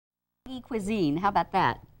Doggy Cuisine. How about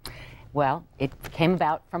that? Well, it came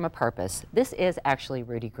about from a purpose. This is actually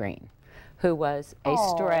Rudy Green, who was a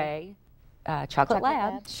stray chocolate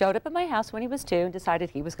lab, showed up at my house when he was 2 and decided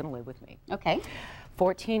he was going to live with me. Okay.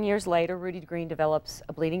 14 years later, Rudy Green develops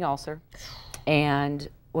a bleeding ulcer and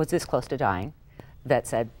was this close to dying. That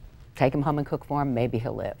said, take him home and cook for him, maybe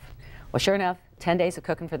he'll live. Well, sure enough, 10 days of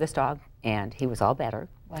cooking for this dog, and he was all better.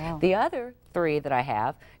 Wow. The other 3 that I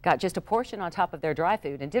have got just a portion on top of their dry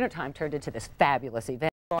food, and dinner time turned into this fabulous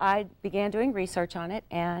event. I began doing research on it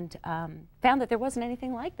and found that there wasn't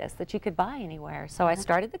anything like this that you could buy anywhere. So I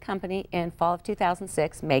started the company in fall of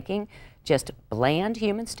 2006 making just bland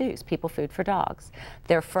human stews, people food for dogs.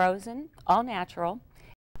 They're frozen, all natural,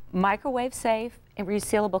 microwave safe, and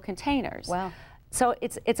resealable containers. Wow. So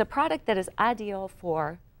it's a product that is ideal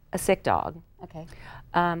for a sick dog, okay,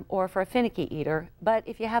 or for a finicky eater. But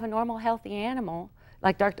if you have a normal, healthy animal,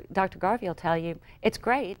 like Dr. Garvey will tell you, it's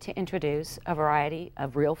great to introduce a variety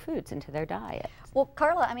of real foods into their diet. Well,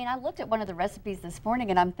 Karla, I mean, I looked at one of the recipes this morning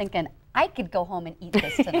and I'm thinking, I could go home and eat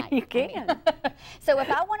this tonight. You can. So if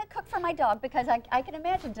I want to cook for my dog, because I can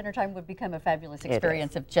imagine dinner time would become a fabulous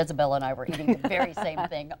experience if Jezebel and I were eating the very same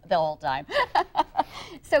thing the whole time.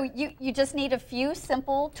 So you just need a few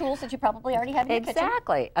simple tools that you probably already have in your kitchen.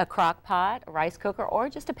 Exactly. A crock pot, a rice cooker, or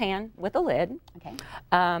just a pan with a lid. Okay.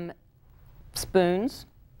 Spoons,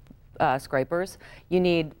 scrapers. You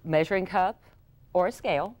need measuring cup or a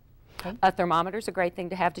scale. Okay. A thermometer is a great thing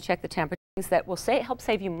to have to check the temperature. Things that will help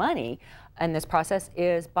save you money in this process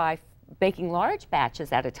is by baking large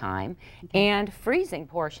batches at a time and freezing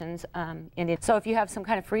portions in it. So if you have some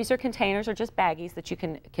kind of freezer containers or just baggies that you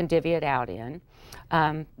can divvy it out in,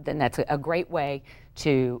 then that's a great way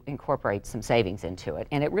to incorporate some savings into it.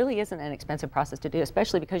 And it really isn't an expensive process to do,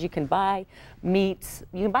 especially because you can buy meats,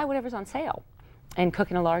 you can buy whatever's on sale and cook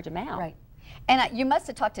in a large amount. Right. And you must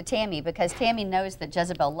have talked to Tammy, because Tammy knows that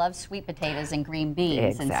Jezebel loves sweet potatoes and green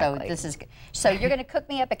beans. Exactly. And so you're going to cook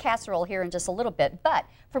me up a casserole here in just a little bit. But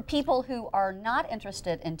for people who are not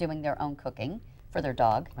interested in doing their own cooking for their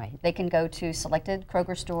dog, they can go to selected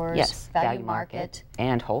Kroger stores, Value Market,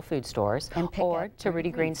 and Whole Food stores, or to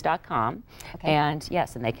rudygreens.com. Okay. And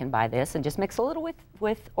yes, and they can buy this and just mix a little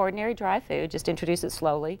with ordinary dry food. Just introduce it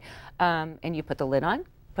slowly, and you put the lid on,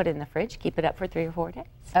 put it in the fridge, keep it up for 3 or 4 days.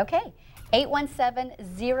 Okay.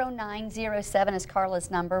 817-0907 is Karla's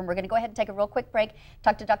number, and we're going to go ahead and take a real quick break,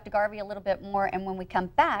 talk to Dr. Garvey a little bit more, and when we come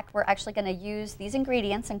back, we're actually going to use these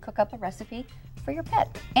ingredients and cook up a recipe for your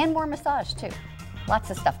pet, and more massage too. Lots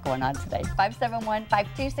of stuff going on today.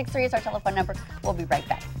 571-5263 is our telephone number. We'll be right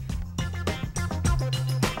back.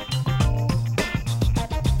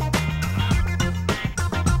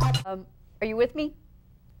 Are you with me?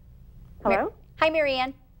 Hello? Hi,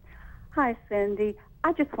 Marianne. Hi, Cindy.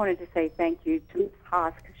 I just wanted to say thank you to Ms.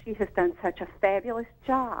 Haas, because she has done such a fabulous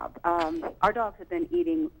job. Our dogs have been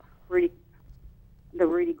eating the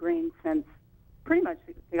Rudy Greens since pretty much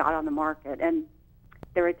they got on the market, and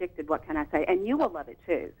they're addicted, what can I say? And you will love it,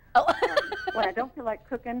 too. Oh. When I don't feel like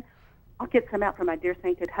cooking, I'll get some out for my dear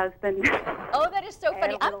sainted husband. Oh, that is so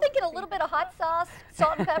funny. I'm thinking a little bit of hot sauce,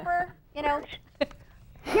 salt and pepper, you know.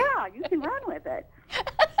 Yeah, you can run with it.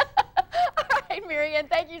 All right, Marianne,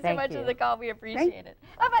 thank you so much for the call. We appreciate it.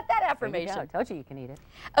 How about that affirmation? I told you can eat it.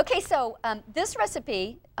 Okay, so this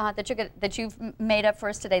recipe that you've made up for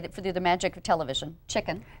us today through the magic of television,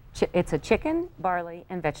 chicken. It's a chicken, barley,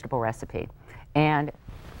 and vegetable recipe. And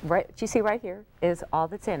what you see right here is all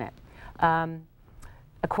that's in it. A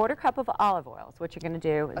 1/4 cup of olive oil is what you're going to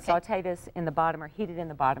do. And saute this in the bottom, or heat it in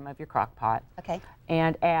the bottom of your crock pot. Okay.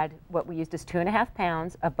 And add what we used is 2½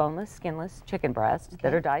 pounds of boneless, skinless chicken breasts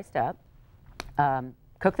that are diced up.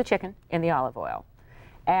 Cook the chicken in the olive oil.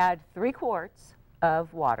 Add 3 quarts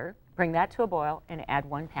of water. Bring that to a boil and add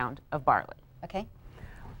 1 pound of barley. Okay.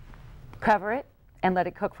 Cover it and let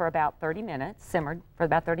it cook for about 30 minutes, simmered for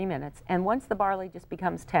about 30 minutes. And once the barley just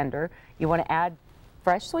becomes tender, you want to add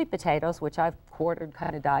fresh sweet potatoes, which I've quartered,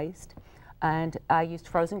 kind of diced, and I used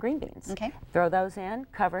frozen green beans. Okay. Throw those in,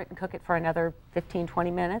 cover it, and cook it for another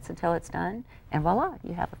 15-20 minutes until it's done, and voila,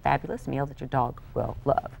 you have a fabulous meal that your dog will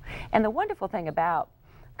love. And the wonderful thing about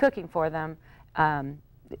cooking for them,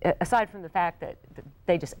 aside from the fact that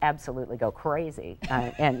they just absolutely go crazy,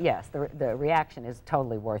 and yes, the reaction is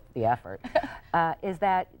totally worth the effort, is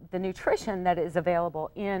that the nutrition that is available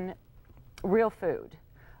in real food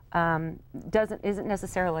isn't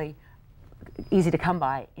necessarily easy to come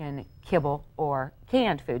by in kibble or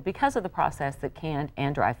canned food because of the process that canned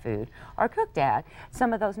and dry food are cooked at.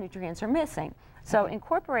 Some of those nutrients are missing. So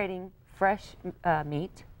incorporating fresh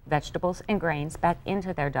meat, vegetables and grains back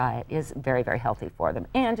into their diet is very, very healthy for them.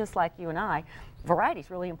 And just like you and I, variety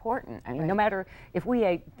is really important. I mean, no matter if we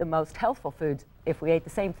ate the most healthful foods, if we ate the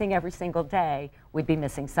same thing every single day, we'd be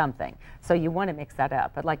missing something. So you want to mix that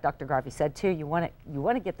up. But like Dr. Garvey said too, you want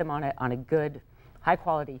to get them on a good, high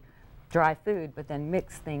quality dry food, but then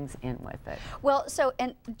mix things in with it. Well, so,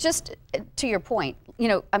 and just to your point, you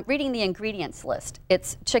know, I'm reading the ingredients list.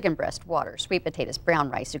 It's chicken breast, water, sweet potatoes, brown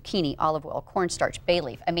rice, zucchini, olive oil, cornstarch, bay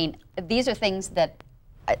leaf. I mean, these are things that,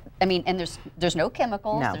 I mean, and there's no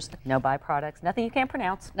chemicals. No, there's no byproducts, nothing you can't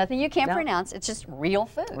pronounce. nothing you can't pronounce. It's just real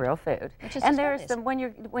food. Real food. And there's some, when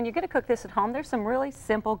you're going to cook this at home, there's some really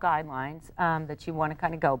simple guidelines that you want to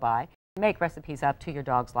kind of go by. Make recipes up to your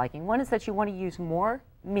dog's liking. One is that you want to use more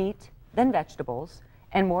meat than vegetables,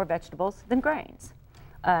 and more vegetables than grains.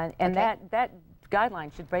 And that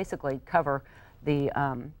guideline should basically cover the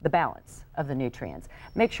balance of the nutrients.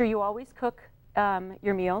 Make sure you always cook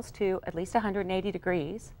your meals to at least 180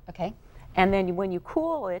 degrees. Okay. And then when you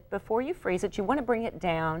cool it, before you freeze it, you want to bring it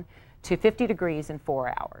down to 50 degrees in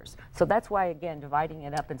 4 hours. So that's why, again, dividing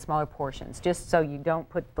it up in smaller portions, just so you don't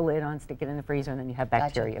put the lid on, stick it in the freezer, and then you have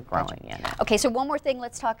bacteria growing in it. Okay, so one more thing,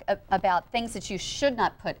 let's talk about things that you should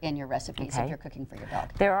not put in your recipes if you're cooking for your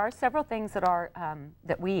dog. There are several things that are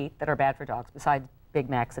that we eat that are bad for dogs, besides Big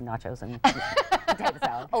Macs and nachos and potato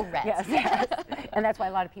salad. Oh, rats. Yes, yes. And that's why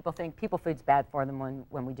a lot of people think people food's bad for them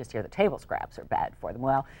when we just hear that table scraps are bad for them.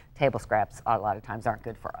 Well, table scraps a lot of times aren't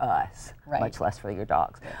good for us, much less for your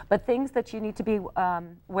dogs. But things that you need to be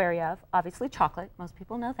wary of, obviously chocolate, most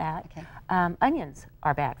people know that. Okay. Onions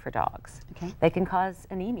are bad for dogs. Okay. They can cause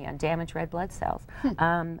anemia and damage red blood cells.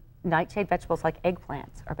 Nightshade vegetables like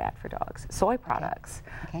eggplants are bad for dogs. Soy products,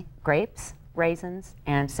 grapes, raisins,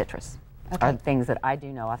 and citrus. Are things that I do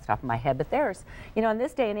know off the top of my head. But there's, you know, in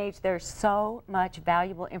this day and age, there's so much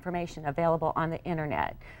valuable information available on the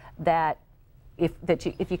internet that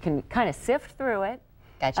if you can kind of sift through it,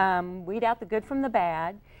 weed out the good from the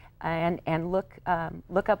bad, and look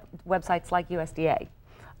up websites like USDA.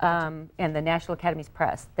 And the National Academies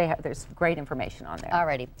Press, there's great information on there.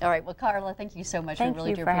 Alrighty. All right. Well, Karla, thank you so much. Thank we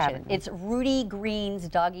really you do for appreciate having it. me. It's Rudy Greens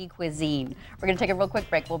Doggy Cuisine. We're going to take a real quick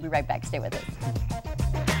break. We'll be right back. Stay with us.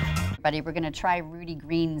 Everybody, we're going to try Rudy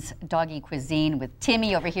Greens Doggy Cuisine with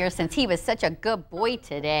Timmy over here since he was such a good boy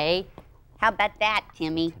today. How about that,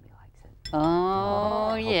 Timmy? Timmy likes it.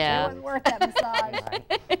 Oh, yeah. It wasn't worth that massage.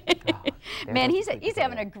 Man, he's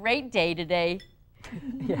having a great day today.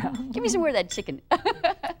 Yeah. Give me some more of that chicken.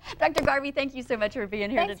 Dr. Garvey, thank you so much for being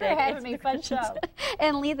here Thanks today. for having me. Fun show.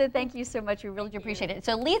 And Letha, thank you so much. We really do appreciate it.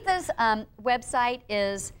 So Letha's website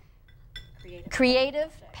is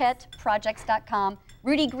creativepetprojects.com.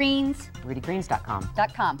 Rudy Greens.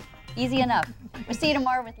 RudyGreens.com. Easy enough. We'll see you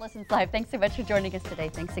tomorrow with Listens Live. Thanks so much for joining us today.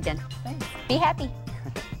 Thanks again. Thanks. Be happy.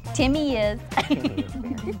 Timmy is. Timmy is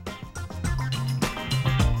very